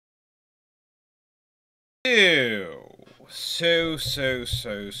Ew. So.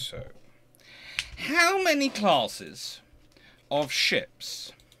 How many classes of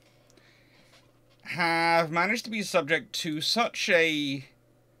ships have managed to be subject to such a,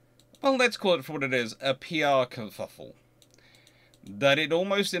 well, let's call it for what it is, a PR kerfuffle, that it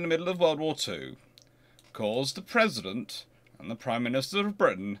almost in the middle of World War II caused the President and the Prime Minister of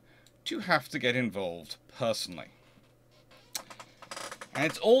Britain to have to get involved personally? And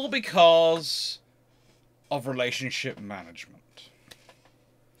it's all because of relationship management.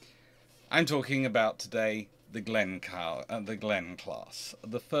 I'm talking about today the Glen class,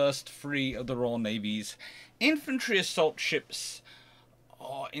 the first three of the Royal Navy's infantry assault ships,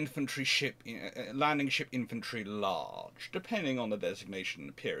 or infantry ship, landing ship infantry large, depending on the designation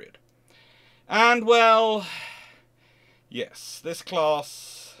and period. And well, yes, this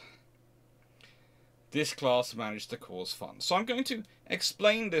class managed to cause fun. So I'm going to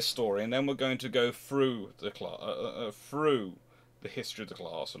explain this story, and then we're going to go through the through the history of the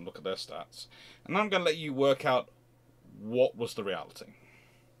class and look at their stats. And I'm going to let you work out what was the reality.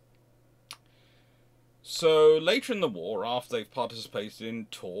 So later in the war, after they've participated in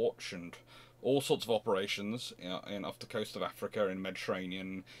Torch and all sorts of operations off the coast of Africa, in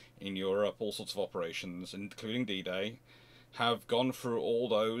Mediterranean, in Europe, all sorts of operations, including D-Day, have gone through all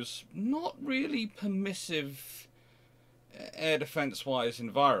those not really permissive air defense-wise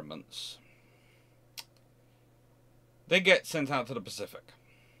environments, they get sent out to the Pacific.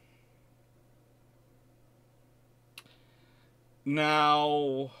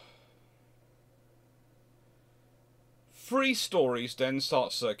 Now, 3 stories then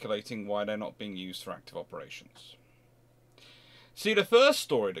start circulating why they're not being used for active operations. See, the first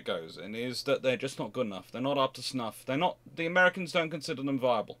story that goes in is that they're just not good enough. They're not up to snuff. The Americans don't consider them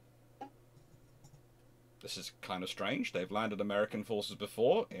viable. This is kind of strange. They've landed American forces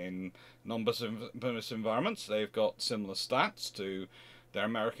before in non-permissive environments. They've got similar stats to their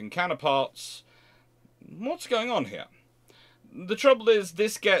American counterparts. What's going on here? The trouble is,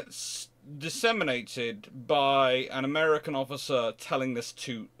 this gets disseminated by an American officer telling this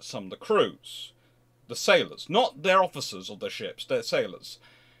to some of the crews. The sailors. Not their officers of their ships, they're sailors.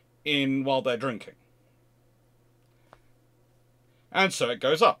 While they're drinking. And so it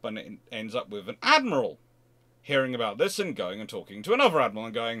goes up, and it ends up with an admiral hearing about this and going and talking to another admiral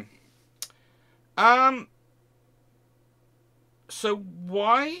and going, so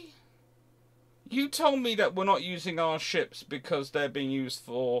why? You told me that we're not using our ships because they're being used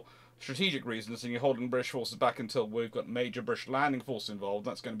for strategic reasons, and you're holding British forces back until we've got major British landing force involved.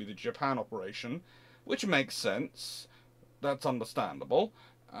 That's going to be the Japan operation, which makes sense. That's understandable.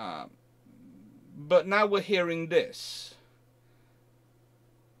 But now we're hearing this.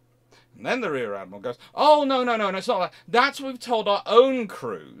 And then the Rear Admiral goes, oh, no, it's not that. That's what we've told our own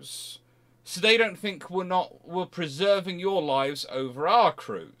crews. So they don't think we're preserving your lives over our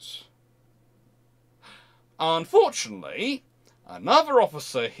crews. Unfortunately, another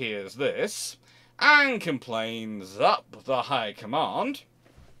officer hears this and complains up the High Command,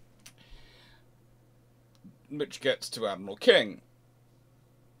 which gets to Admiral King,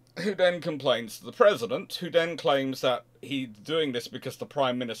 who then complains to the President, who then claims that he's doing this because the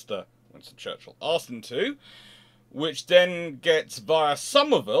Prime Minister, Winston Churchill, asked him to, which then gets via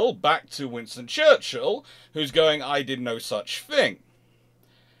Somerville back to Winston Churchill, who's going, I did no such thing.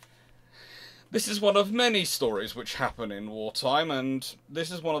 This is one of many stories which happen in wartime, and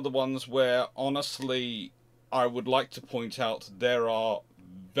this is one of the ones where, honestly, I would like to point out there are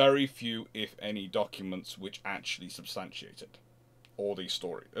very few, if any, documents which actually substantiate it. All these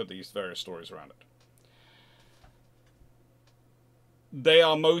various stories around it. They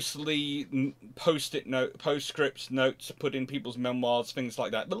are mostly postscripts, notes put in people's memoirs, things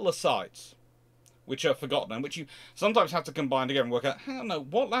like that, little asides, which are forgotten and which you sometimes have to combine together and work out, I don't know,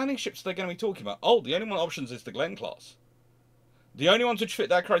 what landing ships are they going to be talking about? Oh, the only one options is the Glen class. The only ones which fit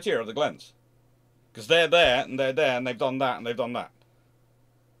that criteria are the Glens. Because they're there, and they've done that, and they've done that.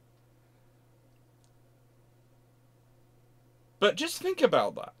 But just think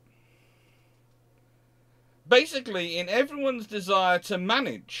about that. Basically, in everyone's desire to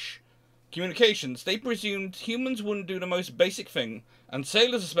manage communications, they presumed humans wouldn't do the most basic thing, and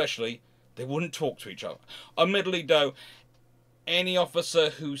sailors especially, they wouldn't talk to each other. Admittedly, though, any officer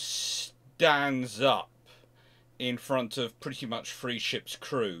who stands up in front of pretty much 3 ships'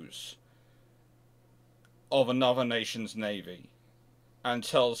 crews of another nation's navy and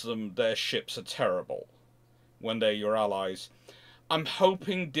tells them their ships are terrible when they're your allies, I'm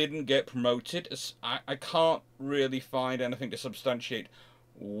hoping didn't get promoted. I can't really find anything to substantiate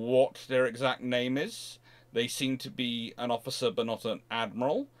what their exact name is. They seem to be an officer but not an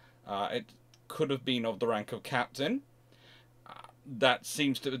admiral. It could have been of the rank of captain. They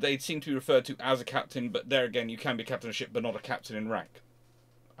seem to be referred to as a captain, but there again, you can be captain of a ship, but not a captain in rank.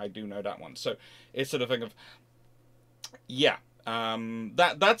 I do know that one. So it's sort of thing of, yeah,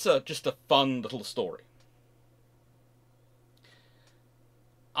 that's just a fun little story.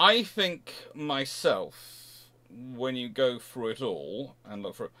 I think myself, when you go through it all and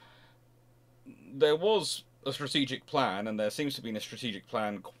look for it, there was a strategic plan, and there seems to be a strategic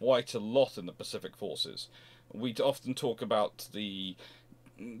plan quite a lot in the Pacific Forces. We often talk about the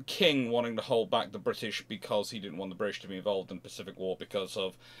King wanting to hold back the British because he didn't want the British to be involved in the Pacific War because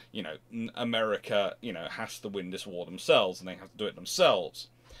of, America, has to win this war themselves and they have to do it themselves.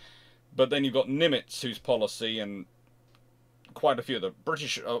 But then you've got Nimitz, whose policy, and quite a few of the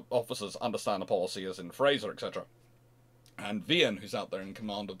British officers understand the policy, as in Fraser, etc. And Vian, who's out there in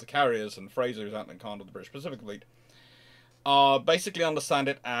command of the carriers, and Fraser, who's out in command of the British Pacific Fleet, basically understand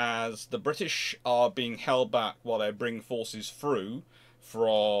it as the British are being held back while they bring forces through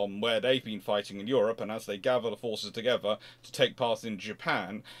from where they've been fighting in Europe, and as they gather the forces together to take part in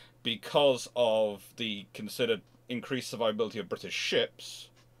Japan, because of the considered increased survivability of British ships.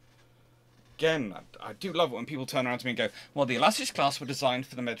 Again, I do love it when people turn around to me and go, well, the Illustrious class were designed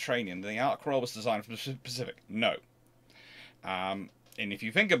for the Mediterranean, the Ark Royal was designed for the Pacific. No. And if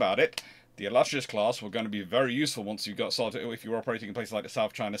you think about it, the Illustrious class were going to be very useful once you got started, if you were operating in places like the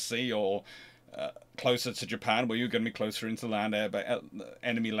South China Sea or closer to Japan, where you're going to be closer into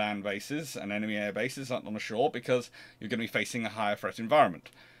enemy land bases and enemy air bases on the shore, because you're going to be facing a higher threat environment.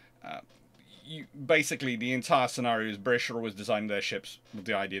 Basically, the entire scenario is British are always designing their ships with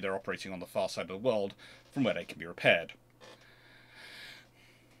the idea they're operating on the far side of the world from where they can be repaired.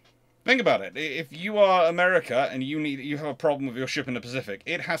 Think about it. If you are America and you have a problem with your ship in the Pacific,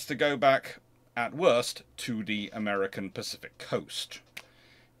 it has to go back, at worst, to the American Pacific coast.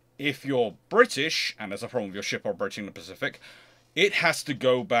 If you're British and there's a problem with your ship operating in the Pacific, it has to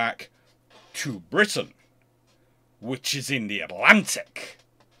go back to Britain, which is in the Atlantic.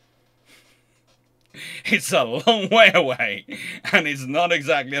 It's a long way away, and it's not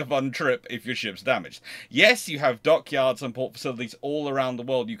exactly a fun trip if your ship's damaged. Yes, you have dockyards and port facilities all around the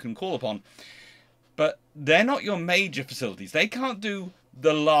world you can call upon, but they're not your major facilities. They can't do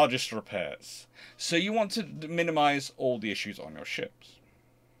the largest repairs. So you want to minimize all the issues on your ships.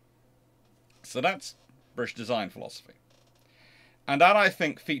 So that's British design philosophy. And that, I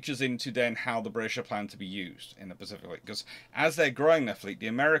think, features into then how the British are planned to be used in the Pacific Fleet. Because as they're growing their fleet, the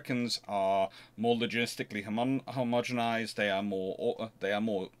Americans are more logistically homogenized. They are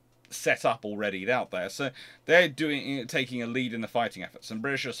more set up already out there. So they're taking a lead in the fighting efforts. And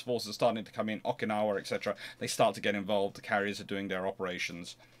British forces are starting to come in, Okinawa, etc. They start to get involved. The carriers are doing their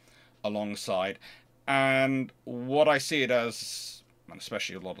operations alongside. And what I see it as, and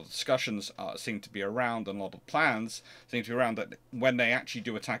especially a lot of discussions seem to be around, and a lot of plans seem to be around, that when they actually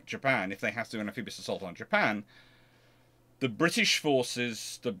do attack Japan, if they have to do an amphibious assault on Japan, the British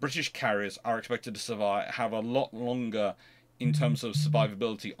forces, the British carriers, are expected to have a lot longer in terms of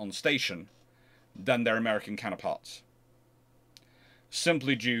survivability on station than their American counterparts,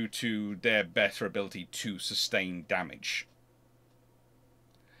 simply due to their better ability to sustain damage.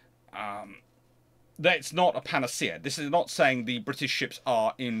 That's not a panacea. This is not saying the British ships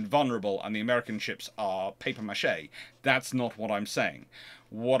are invulnerable and the American ships are papier-mâché. That's not what I'm saying.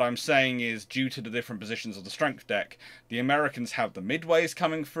 What I'm saying is, due to the different positions of the strength deck, the Americans have the midways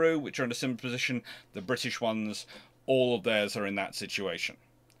coming through, which are in a similar position. The British ones, all of theirs are in that situation.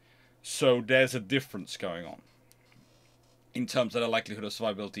 So there's a difference going on in terms of the likelihood of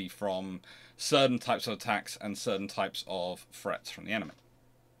survivability from certain types of attacks and certain types of threats from the enemy.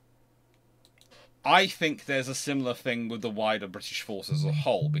 I think there's a similar thing with the wider British forces as a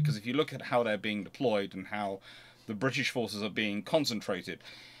whole, because if you look at how they're being deployed and how the British forces are being concentrated,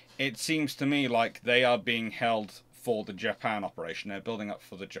 it seems to me like they are being held for the Japan operation. They're building up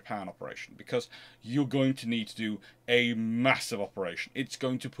for the Japan operation, because you're going to need to do a massive operation. It's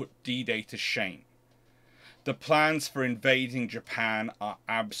going to put D-Day to shame. The plans for invading Japan are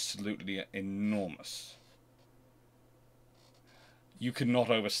absolutely enormous. You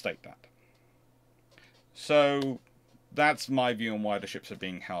cannot overstate that. So that's my view on why the ships are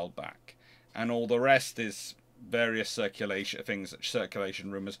being held back. And all the rest is various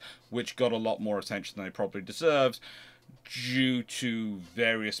circulation rumours, which got a lot more attention than they probably deserved, due to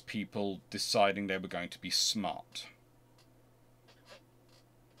various people deciding they were going to be smart.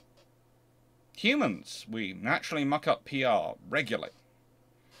 Humans, we naturally muck up PR regularly.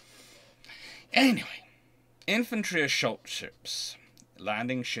 Anyway, infantry assault ships.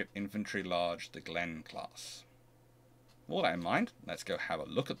 Landing ship infantry large, the Glen class. All that in mind, let's go have a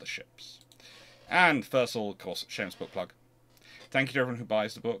look at the ships. And first of all, of course, shameless book plug. Thank you to everyone who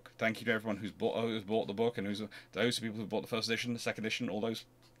buys the book. Thank you to everyone who's bought the book, and those people who bought the first edition, the second edition, all those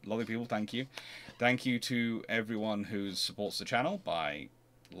lovely people. Thank you. Thank you to everyone who supports the channel by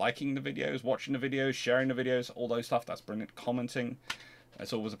liking the videos, watching the videos, sharing the videos, all those stuff. That's brilliant. Commenting,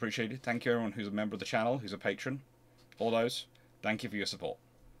 that's always appreciated. Thank you everyone who's a member of the channel, who's a patron, all those. Thank you for your support.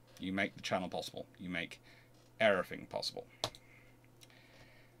 You make the channel possible. You make everything possible.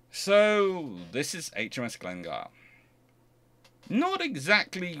 So this is HMS Glen. Not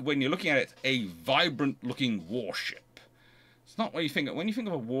exactly, when you're looking at it, a vibrant-looking warship. It's not what you think of. When you think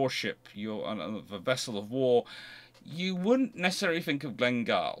of a warship, you're a vessel of war, you wouldn't necessarily think of Glen,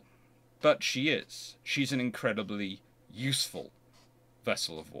 but she is. She's an incredibly useful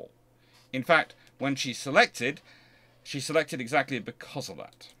vessel of war. In fact, when she's selected exactly because of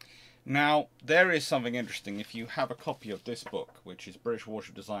that. Now, there is something interesting. If you have a copy of this book, which is British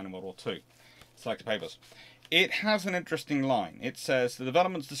Warship Design in World War II, Selected Papers, it has an interesting line. It says, the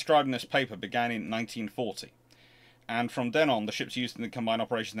developments described in this paper began in 1940, and from then on, the ships used in the Combined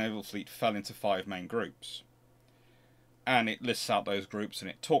Operations Naval Fleet fell into 5 main groups. And it lists out those groups and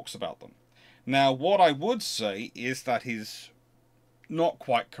it talks about them. Now, what I would say is that is not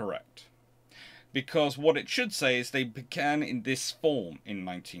quite correct. Because what it should say is they began in this form in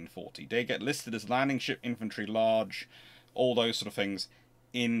 1940. They get listed as landing ship, infantry, large, all those sort of things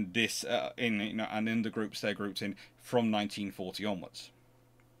in this, and in the groups they're grouped in from 1940 onwards.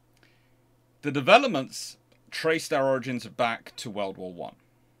 The developments traced their origins back to World War I.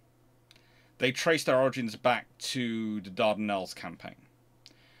 They traced their origins back to the Dardanelles campaign.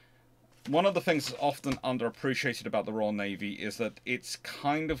 One of the things that's often underappreciated about the Royal Navy is that it's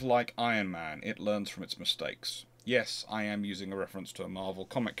kind of like Iron Man. It learns from its mistakes. Yes, I am using a reference to a Marvel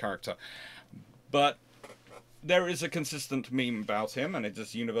comic character, but there is a consistent meme about him, and it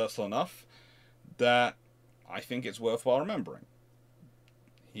is universal enough that I think it's worthwhile remembering.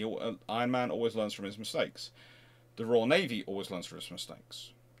 Iron Man always learns from his mistakes. The Royal Navy always learns from its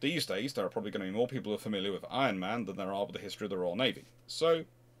mistakes. These days, there are probably going to be more people who are familiar with Iron Man than there are with the history of the Royal Navy. So,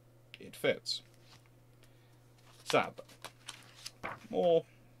 it fits. Sad, though. Or,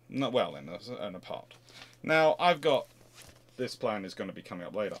 not well, in a part. Now, I've got... This plan is going to be coming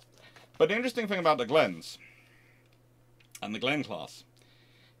up later. But the interesting thing about the Glens, and the Glen class,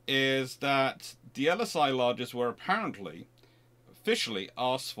 is that the LSI largest were apparently, officially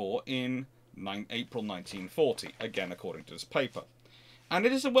asked for in April 1940, again according to this paper. And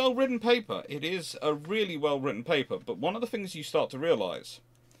it is a well-written paper. It is a really well-written paper. But one of the things you start to realise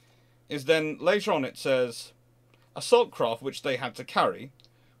is then later on it says, assault craft which they had to carry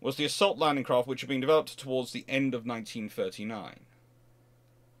was the assault landing craft which had been developed towards the end of 1939.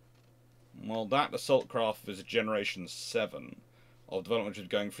 Well, that assault craft is generation 7 of development which was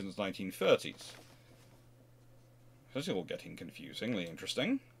going from the 1930s. This is all getting confusingly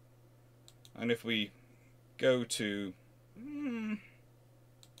interesting. And if we go to...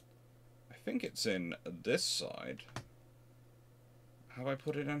 I think it's in this side. Have I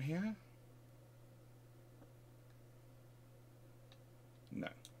put it in here? No.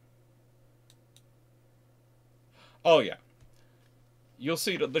 Oh, yeah. You'll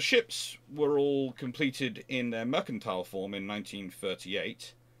see that the ships were all completed in their mercantile form in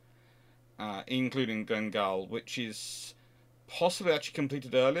 1938, including Glen, which is possibly actually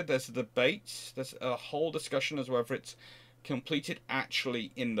completed earlier. There's a debate. There's a whole discussion as to whether it's completed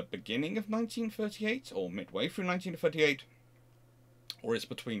actually in the beginning of 1938 or midway through 1938, or is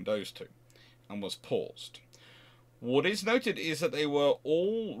between those two and was paused. What is noted is that they were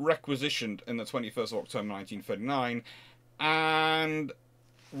all requisitioned in the 21st of October 1939 and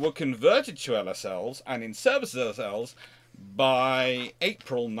were converted to LSLs and in service as LSLs by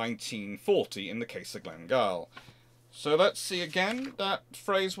April 1940 in the case of Glen. So let's see again. That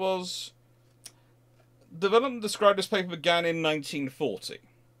phrase was... Development described this paper began in 1940.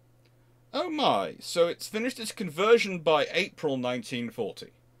 Oh my, so it's finished its conversion by April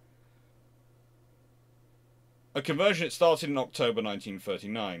 1940. A conversion it started in October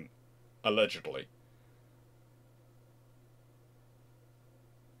 1939, allegedly.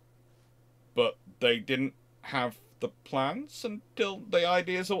 But they didn't have the plans until the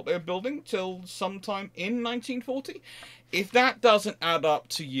ideas of what they were building till sometime in 1940. If that doesn't add up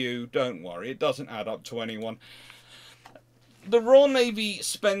to you, don't worry, it doesn't add up to anyone. The Royal Navy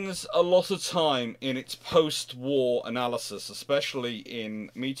spends a lot of time in its post-war analysis, especially in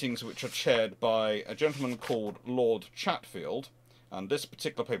meetings which are chaired by a gentleman called Lord Chatfield, and this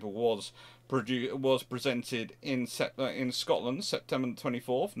particular paper was presented in Scotland, September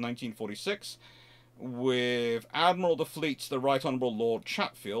 24th, 1946, with Admiral of the Fleet, the Right Honourable Lord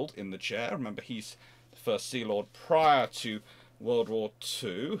Chatfield in the chair. Remember, he's the first Sea Lord prior to World War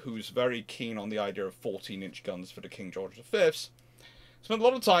II, who's very keen on the idea of 14-inch guns for the King George V. Spent a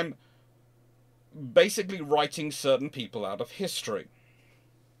lot of time basically writing certain people out of history.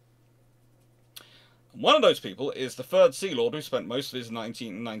 One of those people is the third Sea Lord, who spent most of his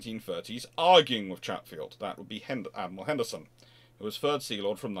 1930s arguing with Chatfield. That would be Admiral Henderson, who was third Sea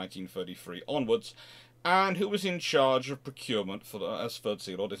Lord from 1933 onwards, and who was in charge of procurement for as third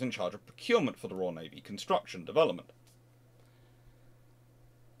Sea Lord is in charge of procurement for the Royal Navy construction development.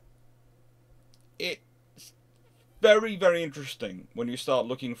 It's very, very interesting when you start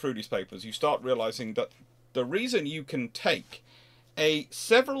looking through these papers. You start realizing that the reason you can take a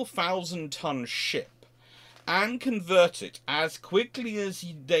several thousand-ton ship and convert it as quickly as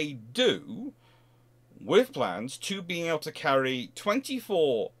they do, with plans to being able to carry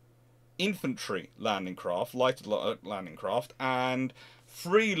 24 infantry landing craft, light landing craft, and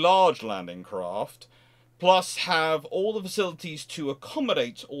 3 large landing craft, plus have all the facilities to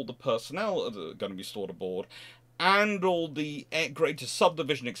accommodate all the personnel that are going to be stored aboard, and all the greater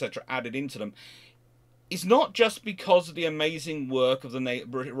subdivision, etc., added into them, is not just because of the amazing work of the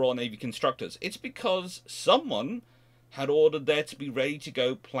Royal Navy constructors. It's because someone had ordered there to be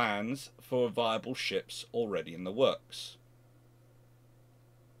ready-to-go plans for viable ships already in the works.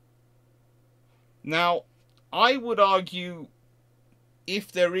 Now, I would argue, if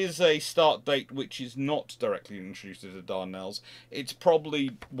there is a start date which is not directly introduced to the Dardanelles, it's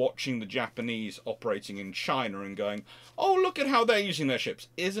probably watching the Japanese operating in China and going, oh, look at how they're using their ships.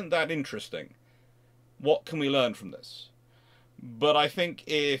 Isn't that interesting? What can we learn from this? But I think,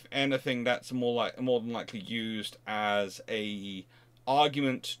 if anything, that's more than likely used as a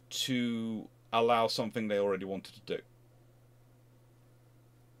argument to allow something they already wanted to do.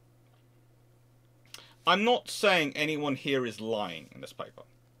 I'm not saying anyone here is lying in this paper.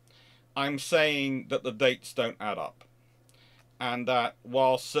 I'm saying that the dates don't add up. And that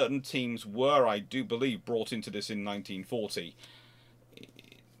while certain teams were, I do believe, brought into this in 1940,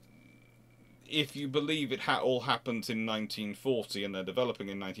 if you believe it all happened in 1940 and they're developing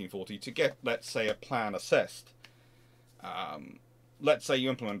in 1940, to get, let's say, a plan assessed, let's say you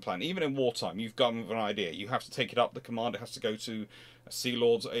implement a plan, even in wartime, you've got an idea, you have to take it up, the commander has to go to Sea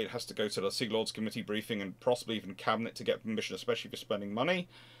Lords, it has to go to the Sea Lords committee briefing and possibly even cabinet to get permission, especially for spending money,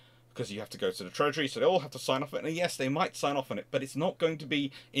 because you have to go to the Treasury, so they all have to sign off on it, and yes, they might sign off on it, but it's not going to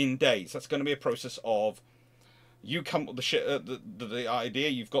be in days. That's going to be a process of, you come up with the idea,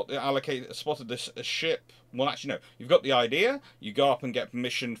 you've got the spotted this ship. Well, actually, no. You've got the idea, you go up and get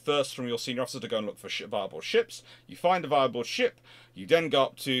permission first from your senior officer to go and look for viable ships. You find a viable ship, you then go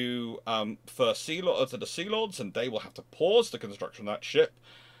up to first Sea Lord, to the Sea Lords, and they will have to pause the construction of that ship,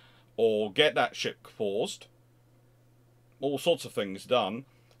 or get that ship paused. All sorts of things done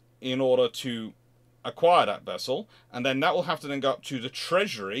in order to acquire that vessel, and then that will have to then go up to the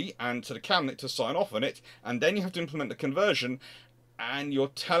Treasury and to the Cabinet to sign off on it, and then you have to implement the conversion, and you're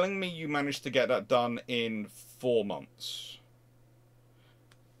telling me you managed to get that done in 4 months?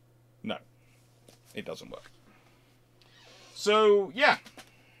 No, it doesn't work. So, yeah.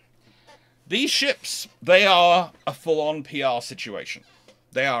 These ships, they are a full-on PR situation.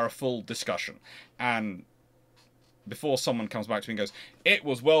 They are a full discussion. And before someone comes back to me and goes, it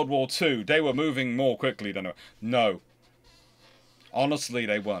was World War II, they were moving more quickly than... No. Honestly,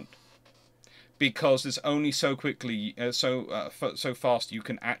 they weren't. Because it's only so quickly, so fast you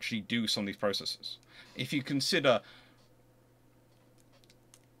can actually do some of these processes. If you consider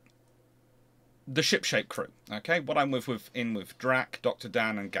the ship-shape crew, okay? What I'm in with Drac, Dr.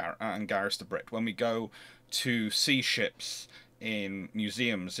 Dan, and Garrus the Brit. When we go to see ships in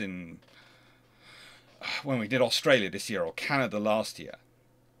museums when we did Australia this year or Canada last year,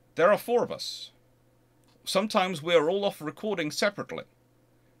 there are 4 of us. Sometimes we're all off recording separately.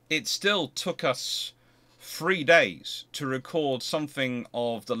 It still took us 3 days to record something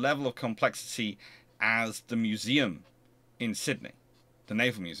of the level of complexity as the museum in Sydney, the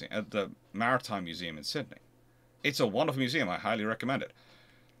Naval Museum, the Maritime Museum in Sydney. It's a wonderful museum. I highly recommend it.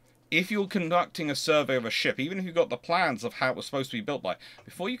 If you're conducting a survey of a ship, even if you've got the plans of how it was supposed to be built by,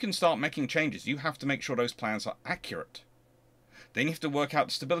 before you can start making changes, you have to make sure those plans are accurate. Then you have to work out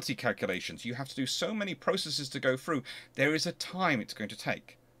the stability calculations. You have to do so many processes to go through. There is a time it's going to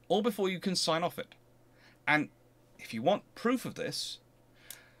take, all before you can sign off it. And if you want proof of this,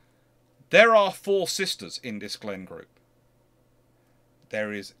 there are 4 sisters in this Glen group.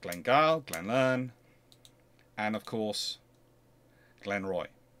 There is Glen, Glen, and of course, Glenroy.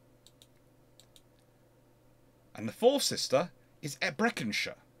 And the 4th sister is at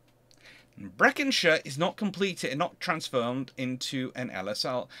Breckenshire. Breckenshire is not completed, not transformed into an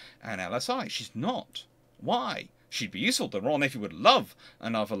LSI. She's not. Why? She'd be useful. The Royal Navy would love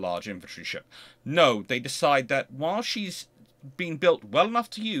another large infantry ship. No, they decide that while she's been built well enough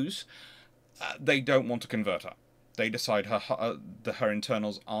to use, they don't want to convert her. They decide her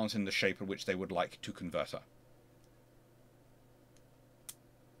internals aren't in the shape in which they would like to convert her.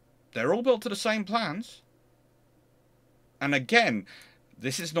 They're all built to the same plans. And again,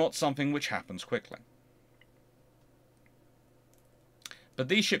 this is not something which happens quickly. But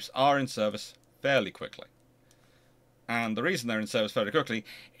these ships are in service fairly quickly. And the reason they're in service fairly quickly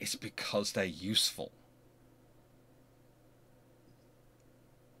is because they're useful.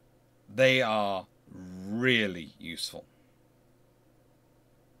 They are really useful.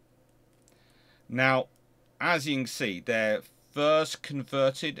 Now, as you can see, they're first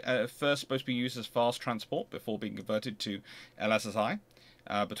supposed to be used as fast transport before being converted to LSSI.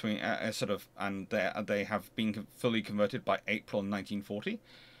 And they have been fully converted by April 1940.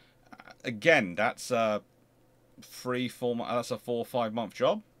 Again, that's a 4 or 5 month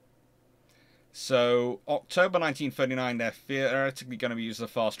job. So October 1939, they're theoretically going to be used as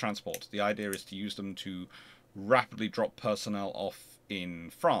fast transport. The idea is to use them to rapidly drop personnel off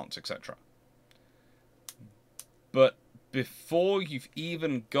in France, etc. But before you've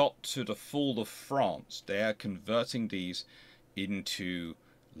even got to the fall of France, they are converting these into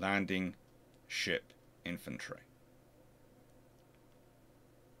landing ship infantry.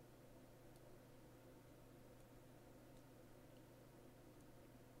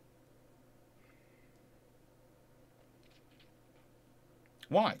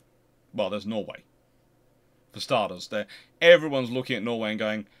 Why? Well, there's Norway. For starters, everyone's looking at Norway and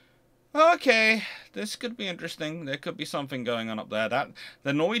going, okay, this could be interesting. There could be something going on up there.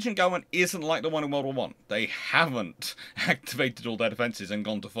 The Norwegian government isn't like the one in World War I. They haven't activated all their defences and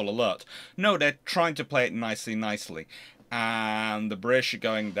gone to full alert. No, they're trying to play it nicely. And the British are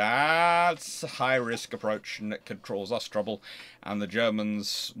going, that's a high-risk approach and it could cause us trouble. And the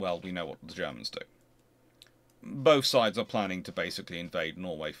Germans, well, we know what the Germans do. Both sides are planning to basically invade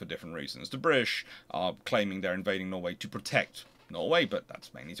Norway for different reasons. The British are claiming they're invading Norway to protect Norway, but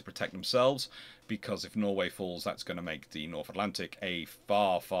that's mainly to protect themselves, because if Norway falls, that's going to make the North Atlantic a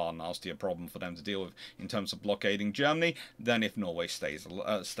far, far nastier problem for them to deal with in terms of blockading Germany than if Norway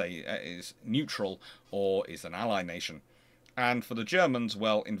is neutral or is an ally nation. And for the Germans,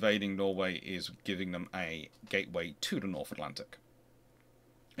 well, invading Norway is giving them a gateway to the North Atlantic.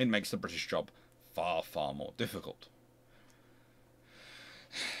 It makes the British job far, far more difficult.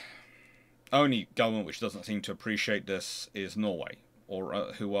 Only government which doesn't seem to appreciate this is Norway, or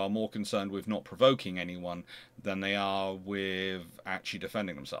who are more concerned with not provoking anyone than they are with actually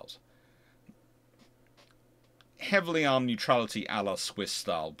defending themselves. Heavily armed neutrality a la Swiss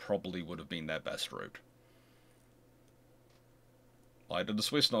style probably would have been their best route. Why did the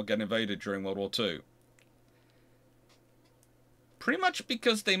Swiss not get invaded during World War II? Pretty much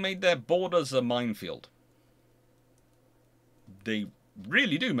because they made their borders a minefield. They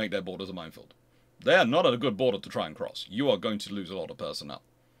really do make their borders a minefield. They are not a good border to try and cross. You are going to lose a lot of personnel.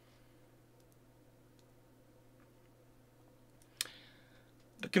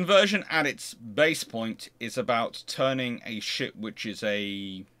 The conversion at its base point is about turning a ship which is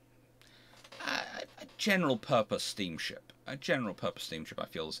a general purpose steamship. A general purpose steamship, I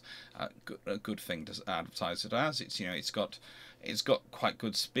feel, is a good thing to advertise it as. It's got quite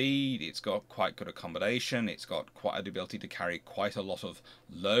good speed, it's got quite good accommodation, it's got quite the ability to carry quite a lot of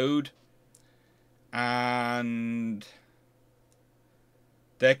load, and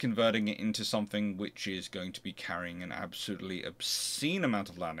they're converting it into something which is going to be carrying an absolutely obscene amount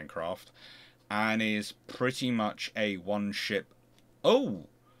of landing craft, and is pretty much a one ship. Oh,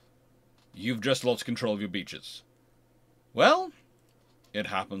 you've just lost control of your beaches. Well, it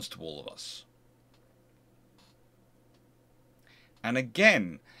happens to all of us. And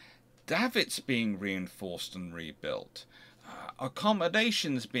again, davits being reinforced and rebuilt,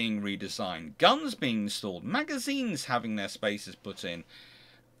 accommodations being redesigned, guns being installed, magazines having their spaces put in.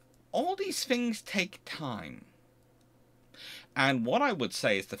 All these things take time. And what I would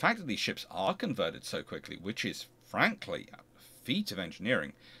say is the fact that these ships are converted so quickly, which is frankly a feat of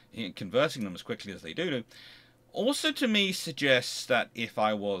engineering, converting them as quickly as they do, also to me suggests that if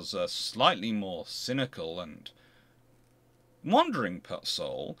I was a slightly more cynical and wandering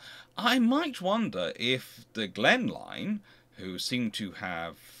soul, I might wonder if the Glen line, who seem to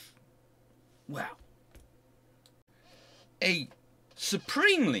have, well, a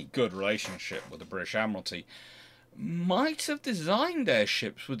supremely good relationship with the British Admiralty, might have designed their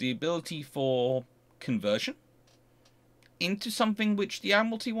ships with the ability for conversion. into something which the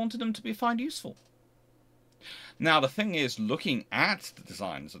Admiralty wanted them to find useful. Now, the thing is, looking at the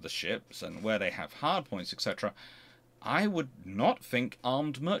designs of the ships and where they have hard points, etc., I would not think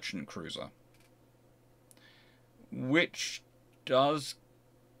armed merchant cruiser. Which does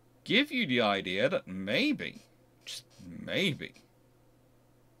give you the idea that maybe, just maybe,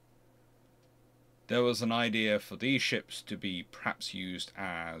 there was an idea for these ships to be perhaps used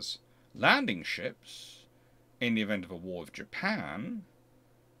as landing ships in the event of a war with Japan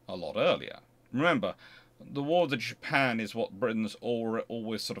a lot earlier. Remember, the war with Japan is what Britain's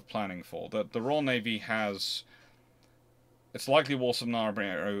always sort of planning for. The Royal Navy has... It's likely war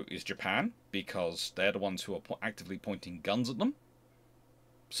scenario is Japan, because they're the ones who are actively pointing guns at them.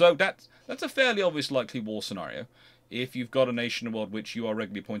 So that's a fairly obvious likely war scenario. If you've got a nation in the world which you are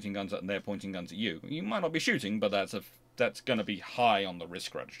regularly pointing guns at and they're pointing guns at you, you might not be shooting, but that's going to be high on the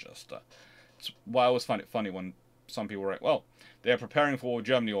risk register. It's why I always find it funny when some people write, well, they're preparing for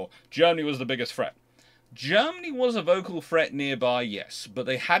Germany, or Germany was the biggest threat. Germany was a vocal threat nearby, yes, but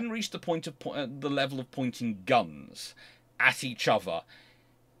they hadn't reached the point of the level of pointing guns at each other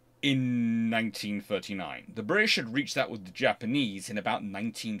in 1939. The British had reached that with the Japanese in about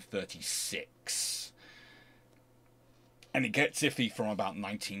 1936. And it gets iffy from about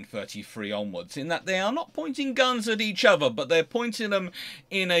 1933 onwards, in that they are not pointing guns at each other, but they're pointing them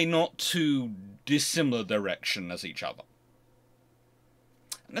in a not too dissimilar direction as each other.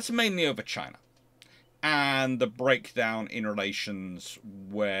 And that's mainly over China. And the breakdown in relations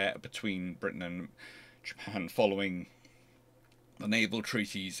between Britain and Japan following the naval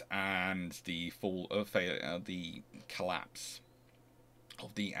treaties and the fall of the collapse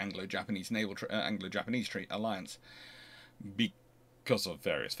of the Anglo-Japanese alliance, because of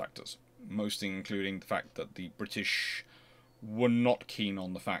various factors, mostly including the fact that the British were not keen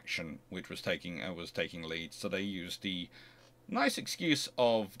on the faction which was taking lead, so they used the nice excuse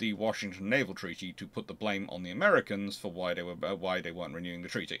of the Washington Naval Treaty to put the blame on the Americans for why they weren't renewing the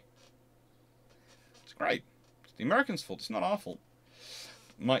treaty. It's great. It's the Americans' fault. It's not our fault.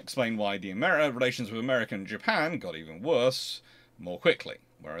 Might explain why the relations with America and Japan got even worse more quickly,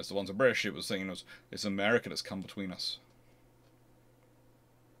 whereas the ones with British, it was seen as it's America that's come between us.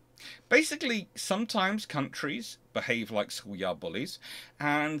 Basically, sometimes countries behave like schoolyard bullies,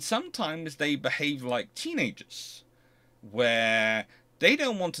 and sometimes they behave like teenagers, where they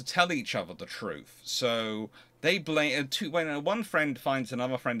don't want to tell each other the truth. So they blame when one friend finds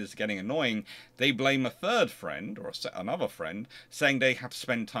another friend is getting annoying, they blame a third friend or another friend, saying they have to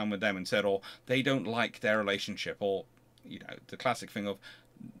spend time with them instead, or they don't like their relationship, or the classic thing of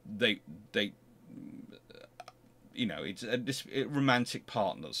it's a romantic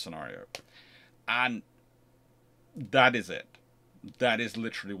partners scenario, and that is it. That is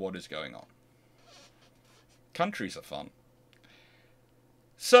literally what is going on. Countries are fun.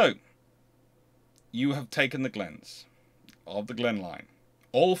 So, you have taken the Glens of the Glen line.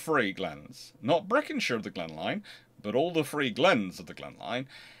 All three Glens. Not Breckenshire of the Glen line, but all the three Glens of the Glen line.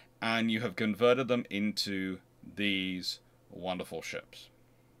 And you have converted them into these wonderful ships.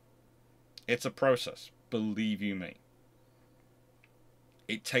 It's a process, believe you me.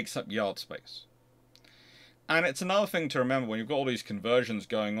 It takes up yard space. And it's another thing to remember when you've got all these conversions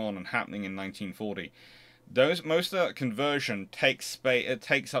going on and happening in 1940. Most of that conversion takes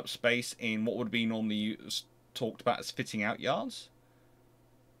up space in what would be normally talked about as fitting out yards.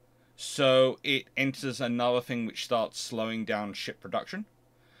 So it enters another thing which starts slowing down ship production.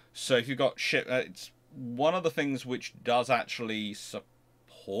 So if you've got it's one of the things which does actually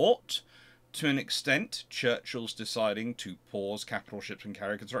support, to an extent, Churchill's deciding to pause capital ships and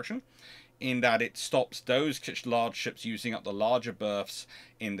carrier construction, in that it stops those large ships using up the larger berths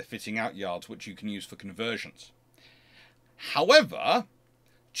in the fitting out yards, which you can use for conversions. However,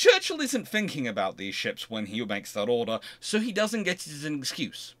 Churchill isn't thinking about these ships when he makes that order, so he doesn't get it as an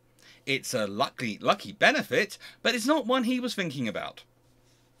excuse. It's a lucky benefit, but it's not one he was thinking about.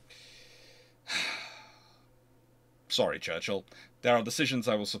 Sorry, Churchill. There are decisions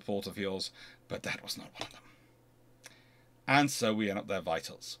I will support of yours, but that was not one of them. And so we end up their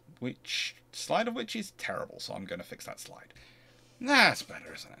vitals. Slide of which is terrible, so I'm going to fix that slide. That's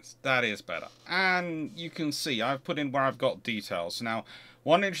better, isn't it? That is better. And you can see, I've put in where I've got details. Now,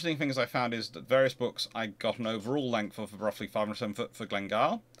 one interesting thing I found is that various books, I got an overall length of roughly 507 foot for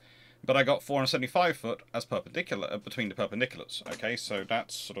Glengyle, but I got 475 foot as perpendicular, between the perpendiculars. Okay, so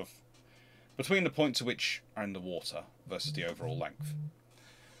that's sort of between the points of which are in the water versus the overall length.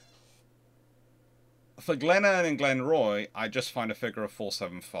 For Glenn and Glenroy, I just find a figure of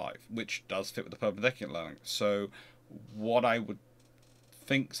 475, which does fit with the perpendicular length. So what I would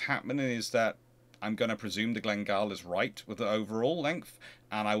think's happening is that I'm going to presume the Glengyle is right with the overall length,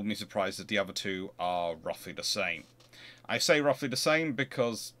 and I wouldn't be surprised if the other two are roughly the same. I say roughly the same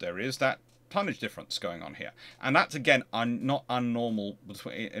because there is that tonnage difference going on here. And that's, again, not unusual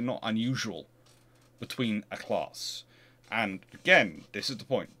between a class. And, again, this is the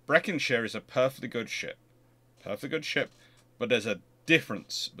point. Breckenshire is a perfectly good ship. Perfectly good ship, but there's a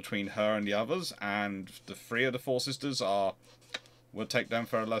difference between her and the others, and the three of the Four Sisters would take them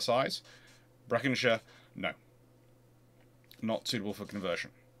for less eyes. Breckenshire, no. Not suitable for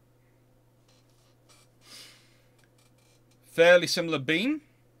conversion. Fairly similar beam.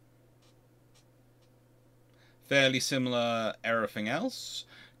 Fairly similar everything else.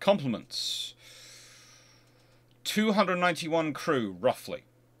 Complements. 291 crew, roughly.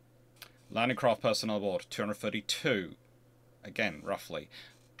 Landing craft personnel aboard, 232. Again, roughly.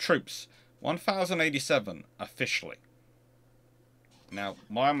 Troops, 1,087 officially. Now,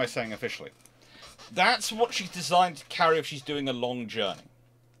 why am I saying officially? That's what she's designed to carry if she's doing a long journey.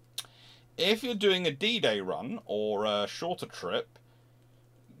 If you're doing a D-Day run or a shorter trip,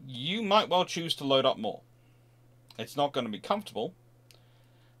 you might well choose to load up more. It's not going to be comfortable,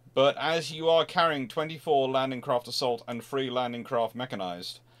 but as you are carrying 24 landing craft assault and 3 landing craft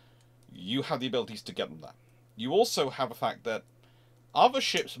mechanized, you have the abilities to get them there. You also have a fact that other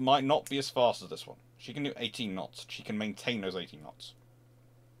ships might not be as fast as this one. She can do 18 knots. She can maintain those 18 knots.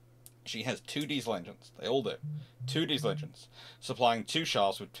 She has 2 diesel engines. They all do. 2 diesel engines, supplying 2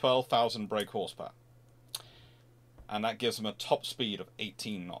 shafts with 12,000 brake horsepower. And that gives them a top speed of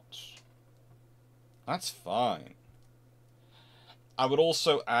 18 knots. That's fine. I would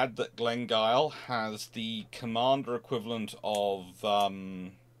also add that Glengyle has the commander equivalent of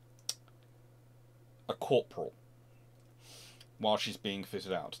a corporal while she's being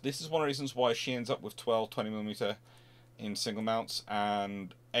fitted out. This is one of the reasons why she ends up with 12 20mm in single mounts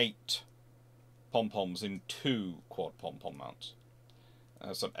and 8 pom-poms in 2 quad pom-pom mounts.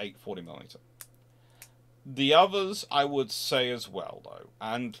 So 8 40mm. The others I would say as well, though,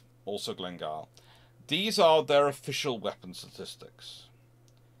 and also Glengyle. These are their official weapon statistics.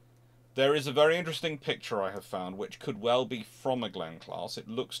 There is a very interesting picture I have found, which could well be from a Glen class. It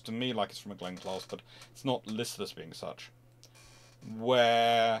looks to me like it's from a Glen class, but it's not listed as being such.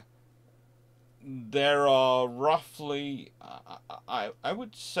 Where there are roughly, I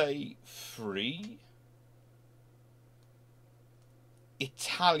would say, 3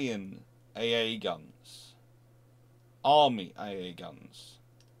 Italian AA guns, Army AA guns,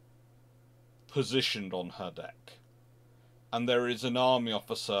 positioned on her deck. And there is an army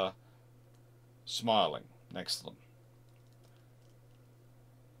officer smiling next to them.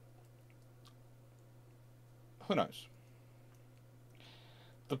 Who knows?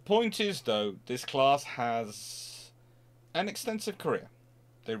 The point is, though, this class has an extensive career.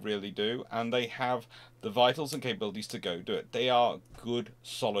 They really do, and they have the vitals and capabilities to go do it. They are good,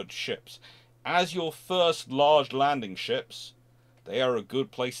 solid ships. As your first large landing ships, they are a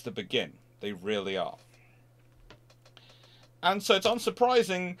good place to begin. They really are. And so it's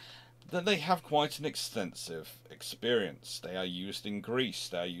unsurprising that they have quite an extensive experience. They are used in Greece,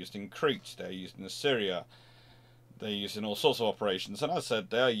 they are used in Crete, they are used in Assyria, they're used in all sorts of operations, and as I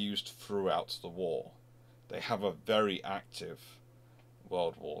said, they are used throughout the war. They have a very active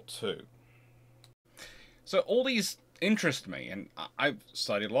World War II. So all these interest me, and I've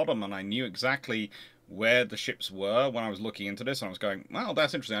studied a lot of them, and I knew exactly where the ships were when I was looking into this, and I was going, well,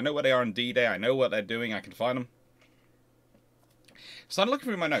 that's interesting. I know where they are on D-Day, I know what they're doing, I can find them. So I'm looking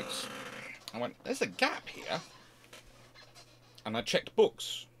through my notes. I went, there's a gap here. And I checked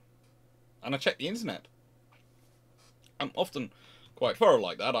books. And I checked the internet. I'm often quite thorough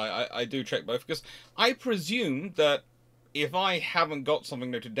like that. I do check both, because I presume that if I haven't got something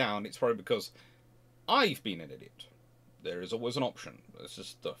noted down, it's probably because I've been an idiot. There is always an option. It's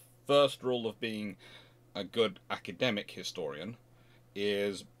just the first rule of being a good academic historian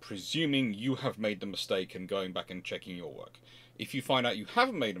is presuming you have made the mistake and going back and checking your work. If you find out you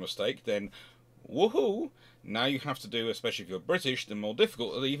haven't made a mistake, then woohoo! Now you have to do, especially if you're British, the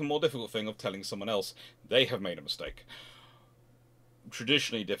even more difficult thing of telling someone else they have made a mistake.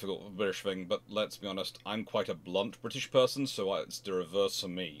 Traditionally difficult British thing, but let's be honest, I'm quite a blunt British person, so it's the reverse for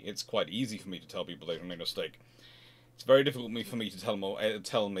me. It's quite easy for me to tell people they've made a mistake. It's very difficult for me to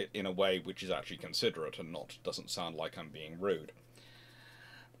tell them it in a way which is actually considerate and doesn't sound like I'm being rude.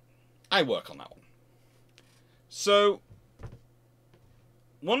 I work on that one. So,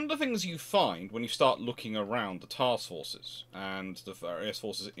 one of the things you find when you start looking around the task forces and the various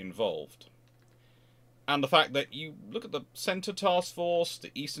forces involved, and the fact that you look at the Centre Task Force,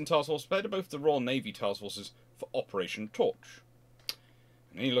 the Eastern Task Force, they're both the Royal Navy Task Forces for Operation Torch.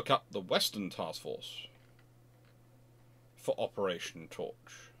 And then you look up the Western Task Force for Operation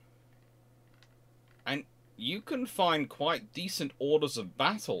Torch. And you can find quite decent orders of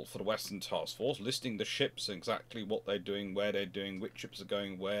battle for the Western Task Force, listing the ships, exactly what they're doing, where they're doing, which ships are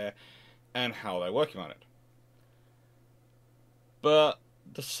going where, and how they're working on it. But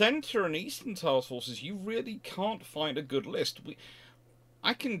the Centre and Eastern Task Forces, you really can't find a good list.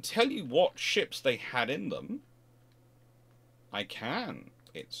 I can tell you what ships they had in them. I can.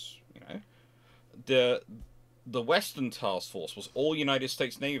 It's, you know, the Western Task Force was all United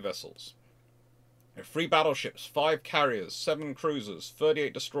States Navy vessels. There are 3 battleships, 5 carriers, 7 cruisers,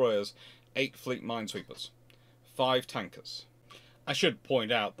 38 destroyers, 8 fleet minesweepers, 5 tankers. I should point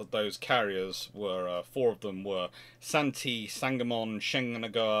out that those carriers were, 4 of them were Santee, Sangamon,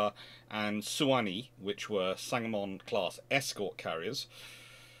 Shenandoah, and Suwannee, which were Sangamon-class escort carriers,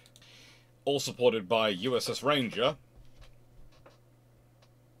 all supported by USS Ranger,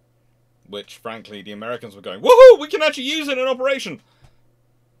 which, frankly, the Americans were going, woohoo, we can actually use it in operation!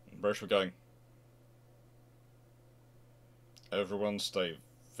 And the British were going, everyone stay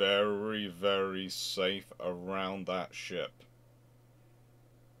very, very safe around that ship.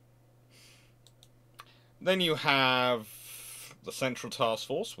 Then you have the Central Task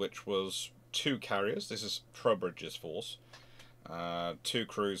Force, which was 2 carriers. This is Trowbridge's force. 2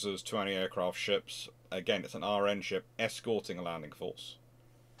 cruisers, 2 anti-aircraft ships. Again, it's an RN ship escorting a landing force.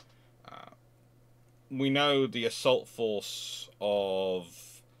 We know the assault force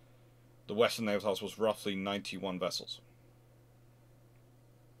of the Western Naval Task Force was roughly 91 vessels.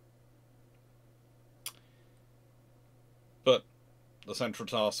 But the Central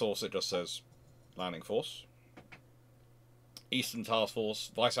Task Force, it just says landing force. Eastern Task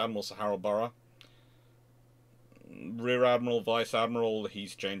Force, Vice Admiral Sir Harold Burrough. Rear Admiral, Vice Admiral,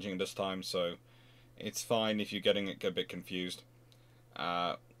 he's changing this time, so it's fine if you're getting it a bit confused.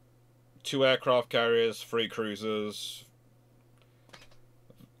 2 aircraft carriers, 3 cruisers,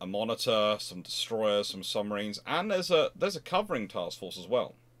 a monitor, some destroyers, some submarines, and there's a covering task force as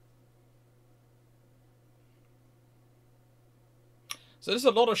well. So there's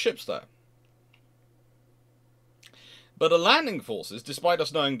a lot of ships there. But the landing forces, despite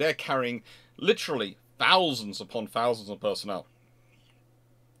us knowing they're carrying literally thousands upon thousands of personnel,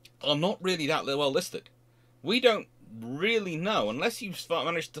 are not really that well listed. We don't really know, unless you've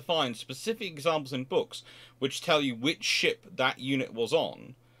managed to find specific examples in books which tell you which ship that unit was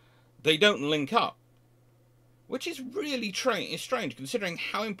on. They don't link up, which is really strange considering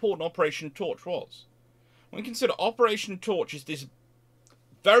how important Operation Torch was. When you consider Operation Torch is this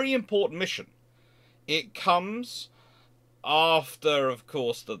very important mission, it comes after, of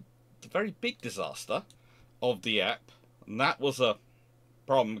course, the very big disaster of the Ep, and that was a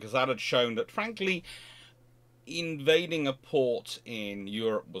problem because that had shown that, frankly, invading a port in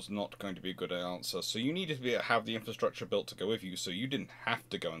Europe was not going to be a good answer. So you needed to have the infrastructure built to go with you, so you didn't have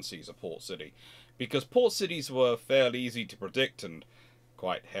to go and seize a port city, because port cities were fairly easy to predict and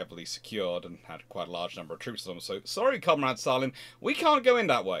quite heavily secured and had quite a large number of troops on them. So sorry, Comrade Stalin, we can't go in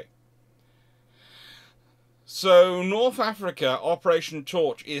that way. So North Africa, Operation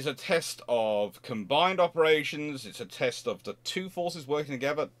Torch, is a test of combined operations. It's a test of the 2 forces working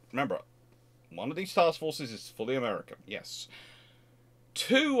together. Remember, one of these task forces is fully American, yes.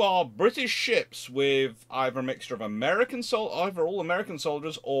 2 are British ships with either a mixture of either all American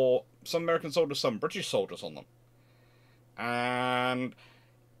soldiers or some American soldiers, some British soldiers on them. And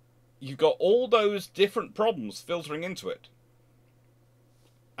you've got all those different problems filtering into it.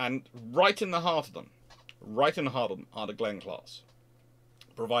 And right in the heart of them, are the Glen class,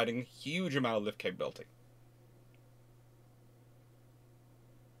 providing a huge amount of lift capability.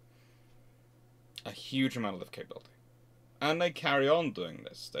 A huge amount of lift capability. And they carry on doing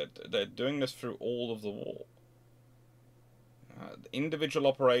this. They're doing this through all of the war. Individual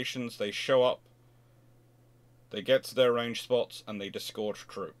operations, they show up, they get to their range spots, and they disgorge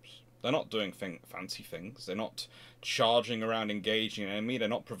troops. They're not doing fancy things. They're not charging around engaging an enemy. They're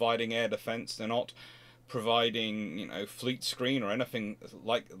not providing air defense. They're not providing, fleet screen or anything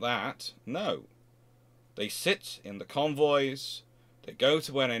like that. No. They sit in the convoys, they go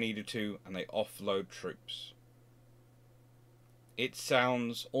to where they needed to, and they offload troops. It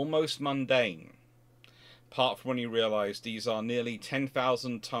sounds almost mundane, apart from when you realise these are nearly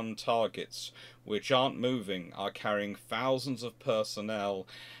 10,000-ton targets which aren't moving, are carrying thousands of personnel,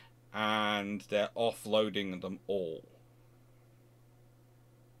 and they're offloading them all.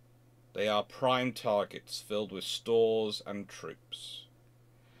 They are prime targets filled with stores and troops,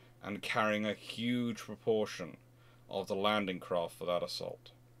 and carrying a huge proportion of the landing craft for that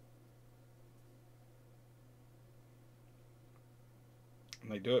assault.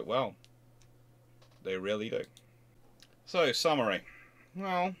 And they do it well. They really do. So, summary.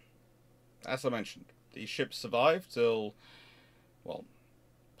 Well, as I mentioned, these ships survived till, well,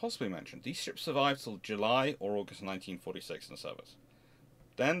 possibly mentioned, these ships survived till July or August 1946 in the service.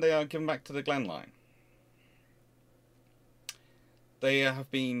 Then they are given back to the Glen line. They have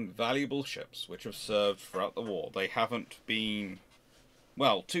been valuable ships which have served throughout the war. They haven't been,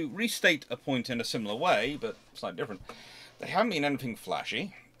 well, to restate a point in a similar way, but slightly different, they haven't been anything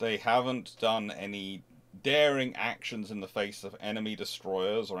flashy. They haven't done any daring actions in the face of enemy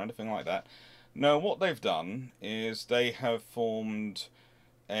destroyers or anything like that. No, what they've done is they have formed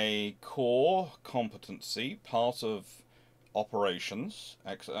a core competency, part of operations,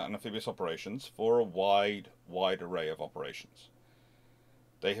 amphibious operations, for a wide array of operations.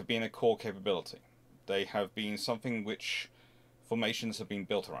 They have been a core capability. They have been something which formations have been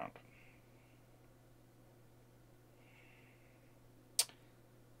built around.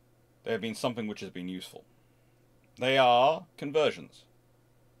 They have been something which has been useful. They are conversions.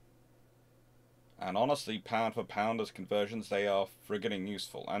 And honestly, pound for pound as conversions, they are friggin'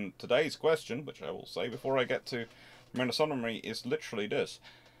 useful. And today's question, which I will say before I get to Marine Astronomy, is literally this.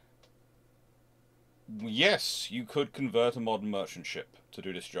 Yes, you could convert a modern merchant ship to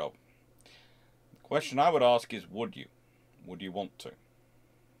do this job. The question I would ask is, would you? Would you want to?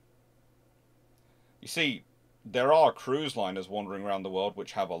 You see, there are cruise liners wandering around the world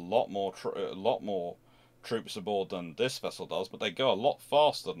which have a lot more troops aboard than this vessel does, but they go a lot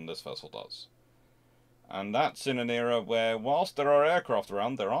faster than this vessel does. And that's in an era where, whilst there are aircraft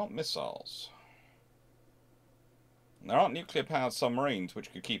around, there aren't missiles. And there aren't nuclear-powered submarines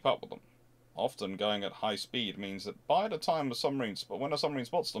which could keep up with them. Often going at high speed means that by the time when a submarine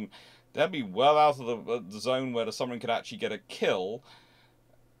spots them, they'll be well out of the zone where the submarine could actually get a kill,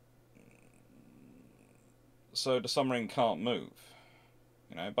 so the submarine can't move.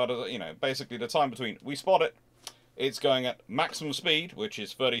 Basically the time between we spot it, it's going at maximum speed, which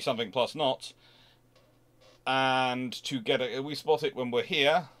is 30-something plus knots, and to get it, we spot it when we're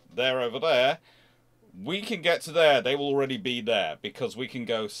here, they're over there. We can get to there, they will already be there, because we can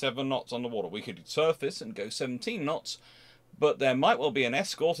go 7 knots on the water. We could surface and go 17 knots, but there might well be an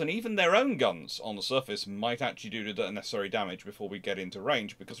escort, and even their own guns on the surface might actually do the necessary damage before we get into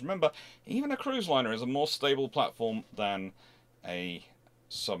range. Because remember, even a cruise liner is a more stable platform than a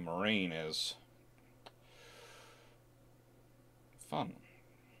submarine is. Fun.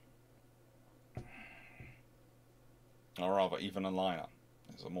 Or rather, even a liner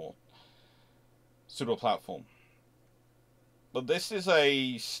is a more suitable platform. But this is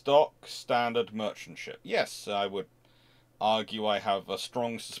a stock standard merchant ship. Yes, I would argue I have a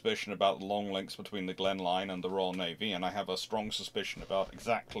strong suspicion about the long links between the Glen line and the Royal Navy, and I have a strong suspicion about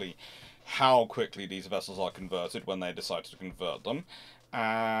exactly how quickly these vessels are converted when they decide to convert them,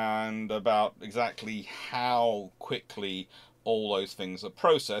 and about exactly how quickly all those things are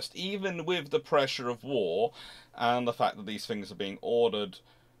processed, even with the pressure of war and the fact that these things are being ordered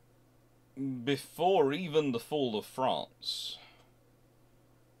before even the fall of France.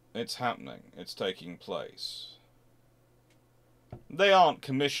 It's happening. It's taking place. They aren't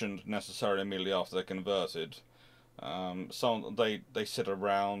commissioned necessarily immediately after they're converted. They sit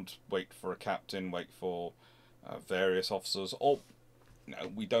around, wait for a captain, wait for various officers. Or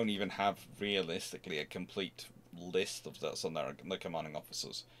we don't even have realistically a complete list of that's on their commanding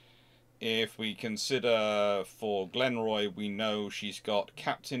officers. If we consider for Glenroy, we know she's got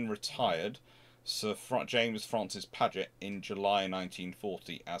Captain Retired Sir James Francis Paget in July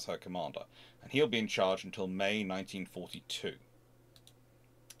 1940 as her commander, and he'll be in charge until May 1942.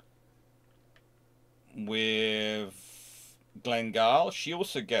 With Glengyle, she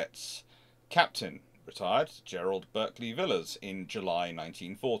also gets Captain Retired Gerald Berkeley Villas in July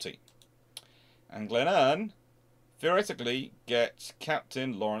 1940. And Glenern theoretically gets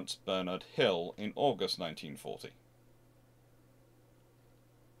Captain Lawrence Bernard Hill in August 1940.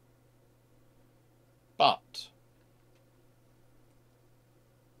 But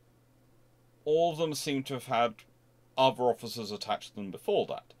all of them seem to have had other officers attached to them before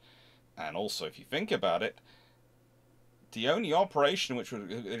that. And also, if you think about it, the only operation which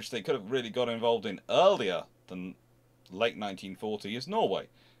they could have really got involved in earlier than late 1940 is Norway.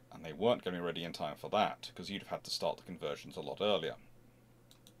 And they weren't getting ready in time for that, because you'd have had to start the conversions a lot earlier.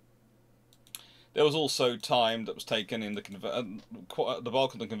 There was also time that was taken in the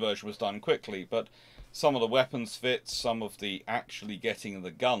bulk of the conversion was done quickly, but some of the weapons fits, some of the actually getting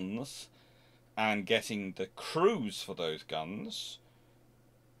the guns, and getting the crews for those guns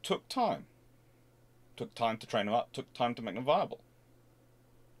took time. Took time to train them up, took time to make them viable.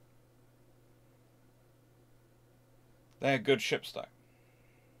 They're good ships, though.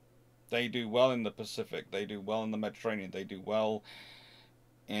 They do well in the Pacific. They do well in the Mediterranean. They do well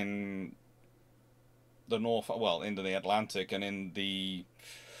in the North, well, in the Atlantic and in the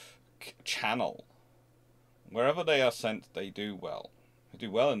Channel. Wherever they are sent, they do well. They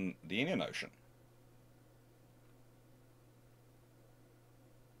do well in the Indian Ocean.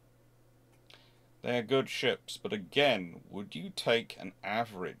 They are good ships, but again, would you take an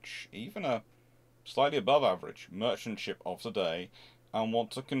average, even a slightly above average, merchant ship of today and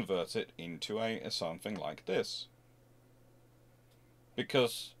want to convert it into a something like this?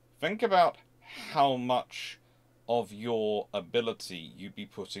 Because think about how much of your ability you'd be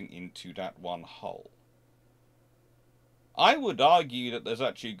putting into that one hull. I would argue that there's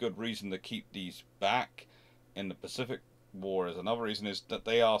actually a good reason to keep these back in the Pacific War. As another reason is that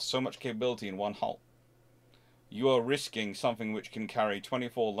they are so much capability in one hull. You are risking something which can carry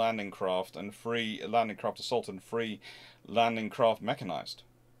 24 landing craft and 3 landing craft assault and 3 landing craft mechanized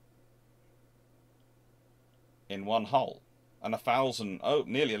in one hull, and 1,000,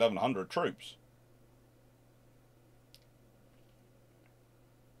 nearly 1,100 troops.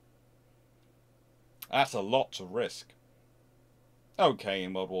 That's a lot to risk. Okay,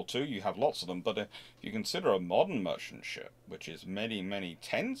 in World War II you have lots of them, but if you consider a modern merchant ship, which is many, many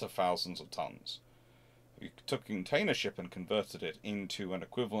tens of thousands of tons, if you took a container ship and converted it into an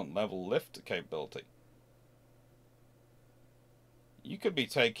equivalent level lift capability, you could be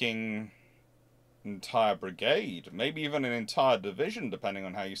taking an entire brigade, maybe even an entire division, depending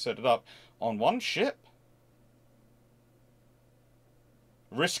on how you set it up, on one ship.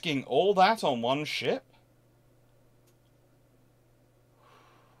 Risking all that on one ship?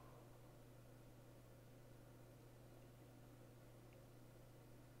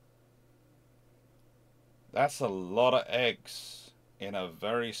 That's a lot of eggs in a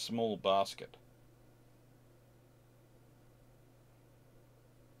very small basket.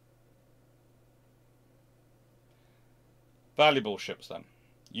 Valuable ships, then.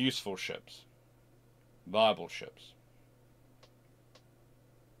 Useful ships. Viable ships.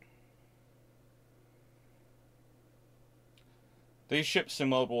 These ships in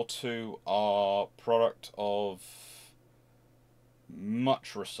World War II are product of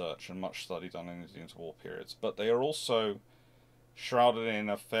much research and much study done in the interwar periods, but they are also shrouded in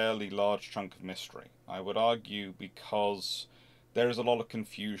a fairly large chunk of mystery. I would argue because there is a lot of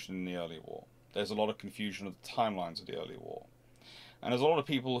confusion in the early war. There's a lot of confusion of the timelines of the early war. And there's a lot of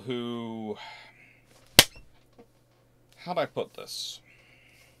people who... How'd I put this?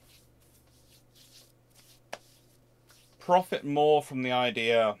 Profit more from the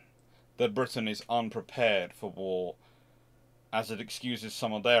idea that Britain is unprepared for war, as it excuses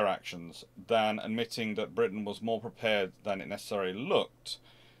some of their actions, than admitting that Britain was more prepared than it necessarily looked,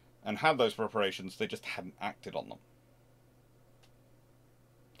 and had those preparations, they just hadn't acted on them.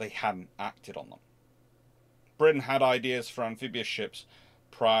 They hadn't acted on them. Britain had ideas for amphibious ships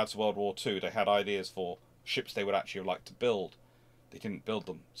prior to World War II. They had ideas for ships they would actually like to build. They didn't build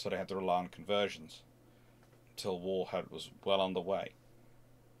them, so they had to rely on conversions until war was well underway.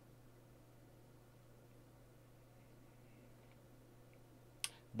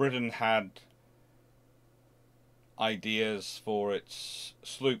 Britain had ideas for its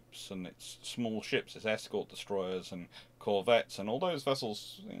sloops and its small ships, its escort destroyers and corvettes and all those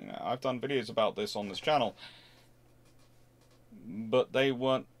vessels. You know, I've done videos about this on this channel, but they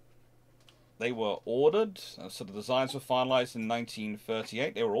weren't. They were ordered, so the designs were finalized in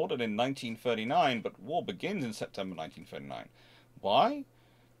 1938. They were ordered in 1939, but war begins in September 1939. Why?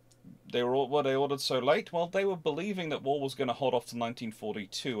 Were they ordered so late? Well, they were believing that war was going to hold off to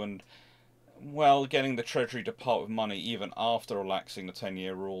 1942, and, well, getting the Treasury to part with money even after relaxing the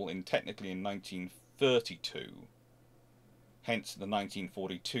 10-year rule technically in 1932. Hence the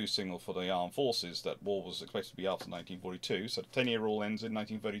 1942 signal for the armed forces that war was expected to be after 1942, so the 10-year rule ends in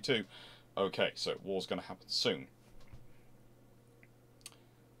 1932. Okay, so war's going to happen soon.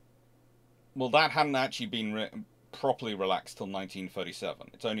 Well, that hadn't actually been properly relaxed till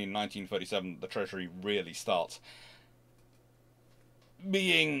 1937. It's only in 1937 that the Treasury really starts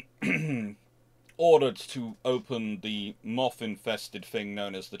being ordered to open the moth-infested thing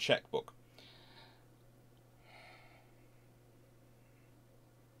known as the checkbook.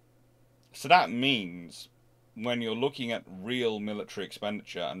 So that means when you're looking at real military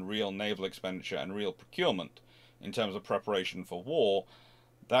expenditure and real naval expenditure and real procurement in terms of preparation for war,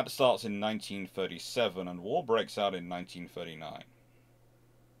 that starts in 1937 and war breaks out in 1939.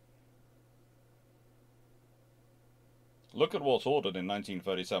 Look at what's ordered in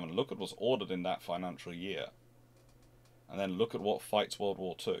 1937. Look at what's ordered in that financial year. And then look at what fights World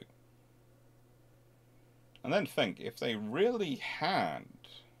War II. And then think, if they really had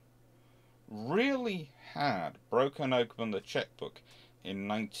really had broken open the checkbook in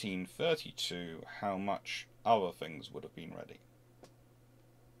 1932, how much other things would have been ready.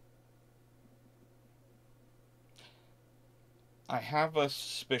 I have a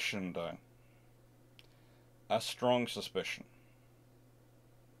suspicion, though. A strong suspicion.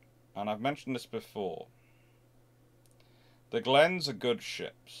 And I've mentioned this before. The Glens are good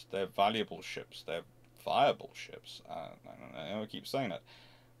ships. They're valuable ships. They're viable ships. I keep saying it.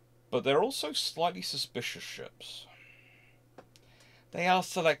 But they're also slightly suspicious ships. They are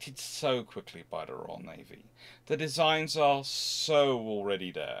selected so quickly by the Royal Navy. The designs are so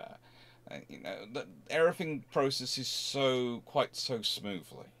already there. Everything processes quite so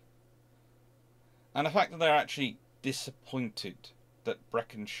smoothly. And the fact that they're actually disappointed that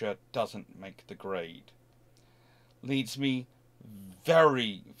Breconshire doesn't make the grade leads me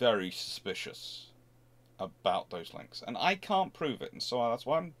very, very suspicious about those links. And I can't prove it, and so that's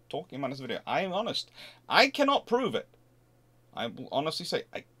why I'm talking about this video. I am honest. I cannot prove it. I will honestly say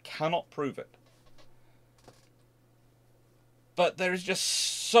I cannot prove it. But there is just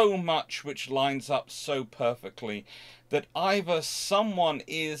so much which lines up so perfectly that either someone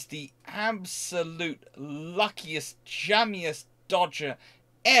is the absolute luckiest, jammiest dodger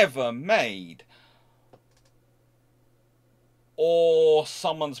ever made, or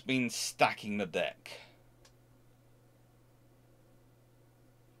someone's been stacking the deck.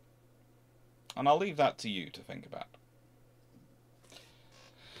 And I'll leave that to you to think about.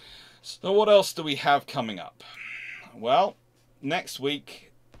 So what else do we have coming up? Well, next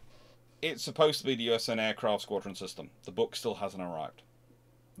week, it's supposed to be the USN Aircraft Squadron System. The book still hasn't arrived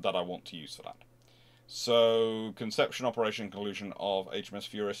that I want to use for that. So, conception, operation, conclusion of HMS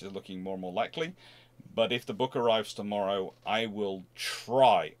Furious is looking more and more likely. But if the book arrives tomorrow, I will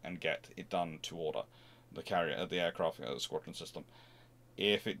try and get it done to order the aircraft squadron system.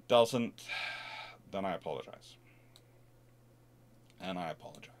 If it doesn't, then I apologize. And I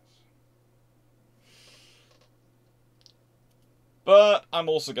apologize. But I'm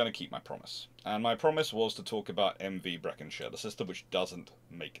also going to keep my promise. And my promise was to talk about MV Breconshire, the system which doesn't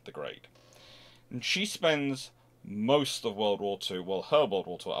make the grade. And she spends most of World War II, well, her World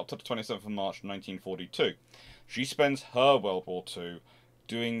War II, up to the 27th of March 1942. She spends her World War II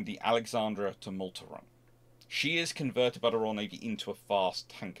doing the Alexandra to Malta run. She is converted by the Royal Navy into a fast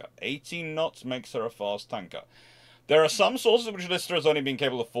tanker. 18 knots makes her a fast tanker. There are some sources which list her as only being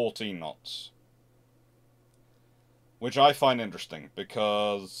capable of 14 knots. Which I find interesting,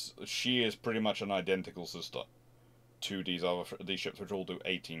 because she is pretty much an identical sister to these ships which all do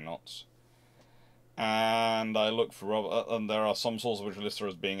 18 knots. And I look for and there are some sources which list her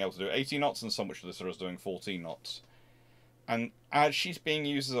as being able to do 18 knots, and some which list her as doing 14 knots. And as she's being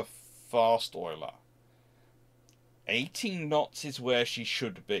used as a fast oiler, 18 knots is where she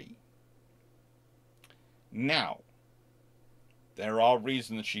should be. Now, there are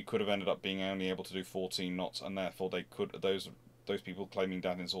reasons that she could have ended up being only able to do 14 knots, and therefore those people claiming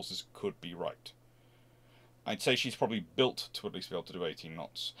that in sources could be right. I'd say she's probably built to at least be able to do 18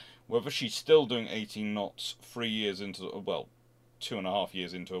 knots. Whether she's still doing 18 knots 3 years into, well, 2.5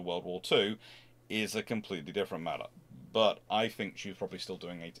 years into a World War II is a completely different matter. But I think she's probably still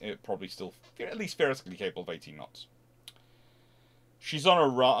doing at least theoretically capable of 18 knots. She's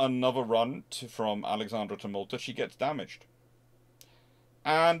on another run from Alexandra to Malta. She gets damaged.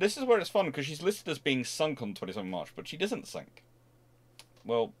 And this is where it's fun, because she's listed as being sunk on 27 March, but she doesn't sink.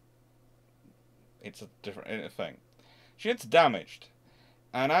 Well, it's a different thing. She gets damaged,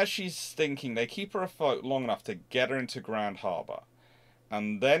 and as she's sinking, they keep her afloat long enough to get her into Grand Harbour,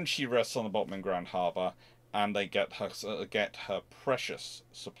 and then she rests on the bottom in Grand Harbour, and they get her precious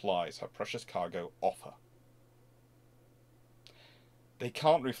supplies, her precious cargo off her. They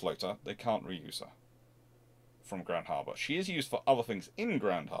can't refloat her, they can't reuse her from Grand Harbour. She is used for other things in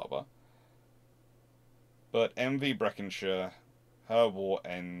Grand Harbour, but MV Breconshire, her war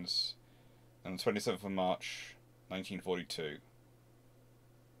ends on the 27th of March 1942.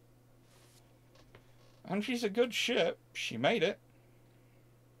 And she's a good ship. She made it.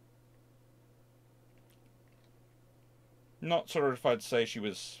 Not sure if I'd say she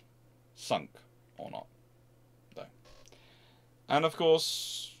was sunk or not, though. And of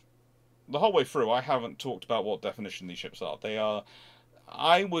course, the whole way through, I haven't talked about what definition these ships are. They are,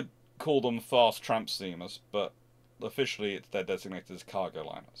 I would call them fast tramp steamers, but officially they're designated as cargo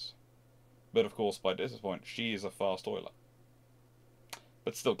liners. But of course, by this point, she is a fast oiler,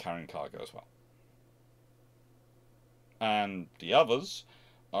 but still carrying cargo as well. And the others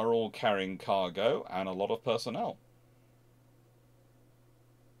are all carrying cargo and a lot of personnel.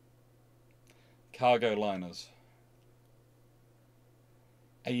 Cargo liners.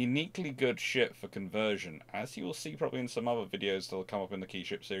 a uniquely good ship for conversion, as you will see probably in some other videos that will come up in the Key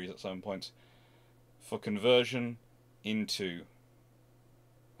Ship series at some point, for conversion into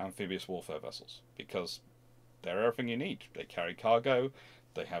amphibious warfare vessels, because they're everything you need. They carry cargo,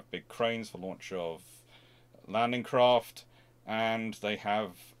 they have big cranes for launch of landing craft, and they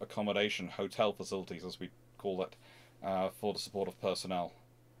have accommodation, hotel facilities as we call it, for the support of personnel.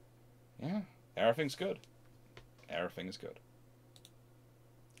 Yeah, everything's good. Everything is good.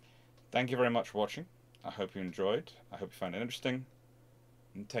 Thank you very much for watching. I hope you enjoyed. I hope you found it interesting.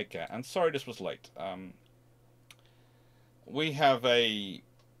 And take care. And sorry this was late. We have a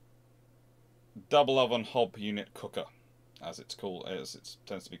double oven hob unit cooker, as it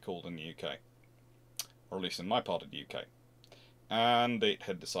tends to be called in the UK, or at least in my part of the UK. And it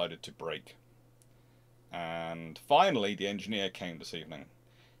had decided to break. And finally, the engineer came this evening,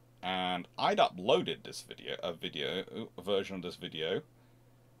 and I'd uploaded this video, a version of this video,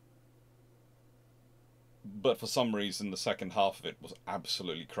 but for some reason the second half of it was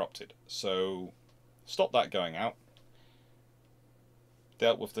absolutely corrupted. So stopped that going out.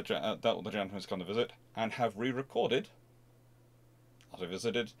 Dealt with the gentleman who's come to visit, and have re-recorded, as I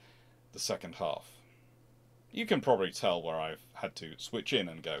visited, the second half. You can probably tell where I've had to switch in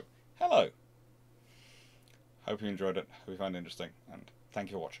and go, hello. Hope you enjoyed it, hope you found it interesting, and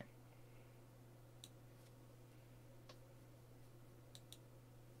thank you for watching.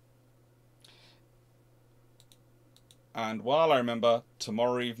 And while I remember,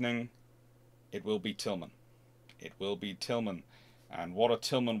 tomorrow evening, it will be Tillman. It will be Tillman. And what a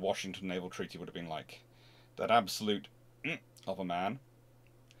Tillman Washington Naval Treaty would have been like. That absolute of a man.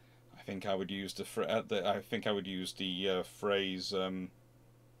 I think I would use the phrase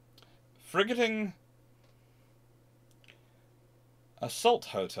frigating assault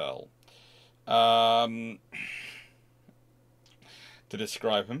hotel to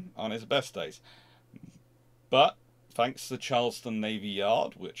describe him on his best days. But thanks to Charleston Navy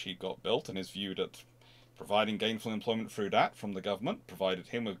Yard, which he got built and is viewed at providing gainful employment through that from the government, provided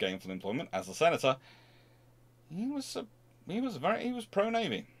him with gainful employment as a senator, he was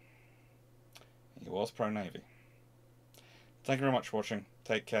pro-Navy. He was pro-Navy. Thank you very much for watching.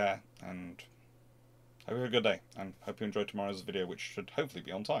 Take care, and hope you have a good day, and hope you enjoyed tomorrow's video, which should hopefully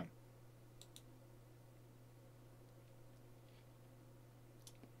be on time.